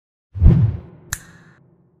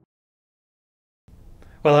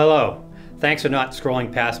Well, hello. Thanks for not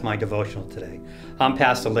scrolling past my devotional today. I'm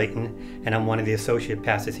Pastor Leighton, and I'm one of the associate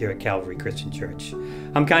pastors here at Calvary Christian Church.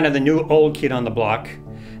 I'm kind of the new old kid on the block,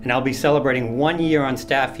 and I'll be celebrating 1 year on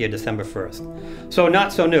staff here December 1st. So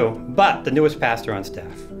not so new, but the newest pastor on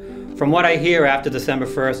staff. From what I hear after December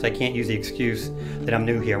 1st, I can't use the excuse that I'm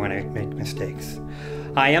new here when I make mistakes.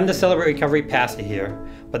 I am the Celebrate Recovery pastor here,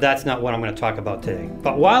 but that's not what I'm going to talk about today.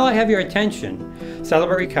 But while I have your attention,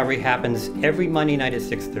 Celebrate Recovery happens every Monday night at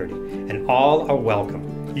 6:30, and all are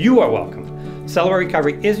welcome. You are welcome. Celebrate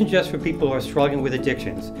Recovery isn't just for people who are struggling with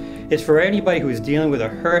addictions. It's for anybody who is dealing with a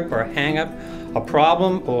hurt or a hang-up, a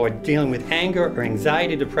problem, or dealing with anger or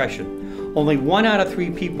anxiety, depression. Only 1 out of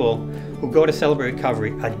 3 people who go to Celebrate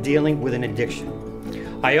Recovery are dealing with an addiction.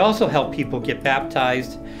 I also help people get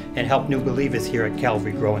baptized and help new believers here at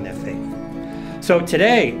Calvary grow in their faith. So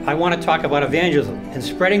today, I want to talk about evangelism and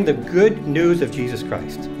spreading the good news of Jesus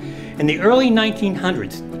Christ. In the early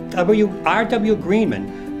 1900s, R.W.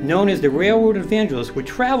 Greenman, known as the railroad evangelist, would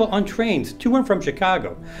travel on trains to and from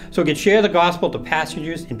Chicago so he could share the gospel to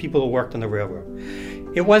passengers and people who worked on the railroad.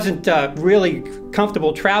 It wasn't really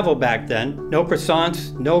comfortable travel back then. No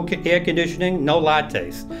croissants, no air conditioning, no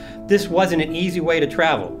lattes. This wasn't an easy way to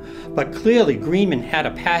travel, but clearly Greenman had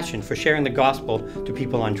a passion for sharing the gospel to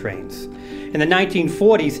people on trains. In the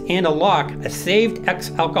 1940s, Anna Locke, a saved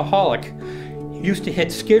ex-alcoholic, used to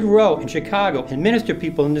hit Skid Row in Chicago and minister to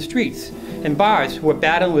people in the streets and bars who were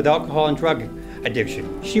battling with alcohol and drug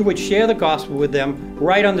addiction. She would share the gospel with them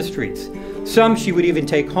right on the streets. Some she would even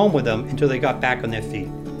take home with them until they got back on their feet.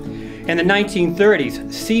 In the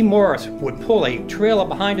 1930s, C. Morris would pull a trailer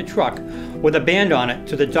behind a truck with a band on it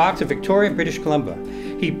to the docks of Victoria, British Columbia.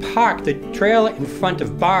 He parked the trailer in front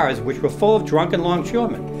of bars which were full of drunken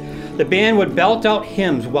longshoremen. The band would belt out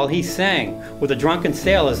hymns while he sang with the drunken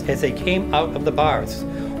sailors as they came out of the bars.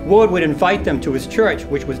 Wood would invite them to his church,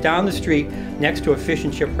 which was down the street next to a fish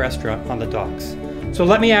and chip restaurant on the docks. So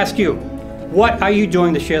let me ask you, what are you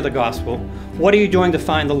doing to share the gospel? What are you doing to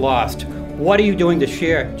find the lost? What are you doing to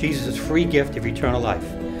share Jesus' free gift of eternal life?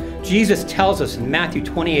 Jesus tells us in Matthew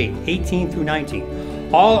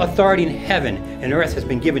 28:18-19, all authority in heaven and earth has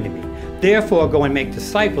been given to me. Therefore go and make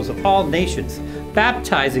disciples of all nations,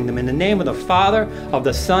 baptizing them in the name of the Father, of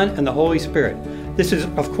the Son, and the Holy Spirit. This is,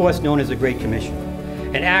 of course, known as the Great Commission.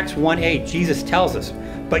 In Acts 1:8, Jesus tells us,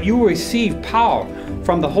 but you will receive power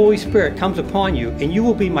from the Holy Spirit comes upon you, and you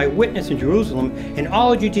will be my witness in Jerusalem, in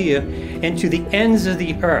all of Judea, and to the ends of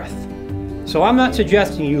the earth. So I'm not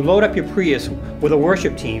suggesting you load up your Prius with a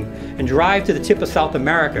worship team and drive to the tip of South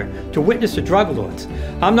America to witness to drug lords.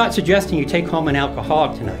 I'm not suggesting you take home an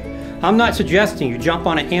alcoholic tonight. I'm not suggesting you jump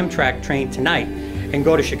on an Amtrak train tonight and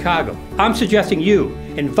go to Chicago. I'm suggesting you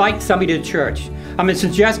invite somebody to church. I'm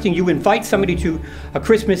suggesting you invite somebody to a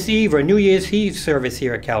Christmas Eve or a New Year's Eve service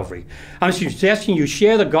here at Calvary. I'm suggesting you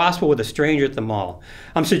share the gospel with a stranger at the mall.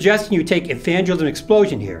 I'm suggesting you take evangelism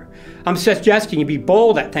explosion here. I'm suggesting you be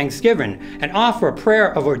bold at Thanksgiving and offer a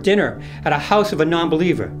prayer or dinner at a house of a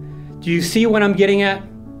non-believer. Do you see what I'm getting at?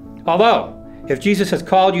 Although, if Jesus has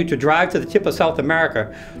called you to drive to the tip of South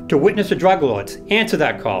America to witness to drug lords, answer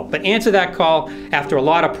that call. But answer that call after a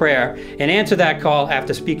lot of prayer, and answer that call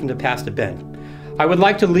after speaking to Pastor Ben. I would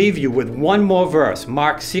like to leave you with one more verse,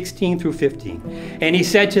 Mark 16-15. And he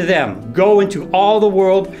said to them, go into all the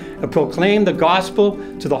world and proclaim the gospel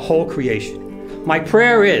to the whole creation. My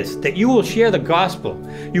prayer is that you will share the gospel.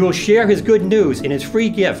 You will share his good news and his free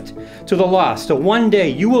gift to the lost. So one day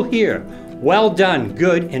you will hear, well done,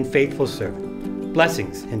 good and faithful servant.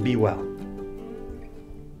 Blessings and be well.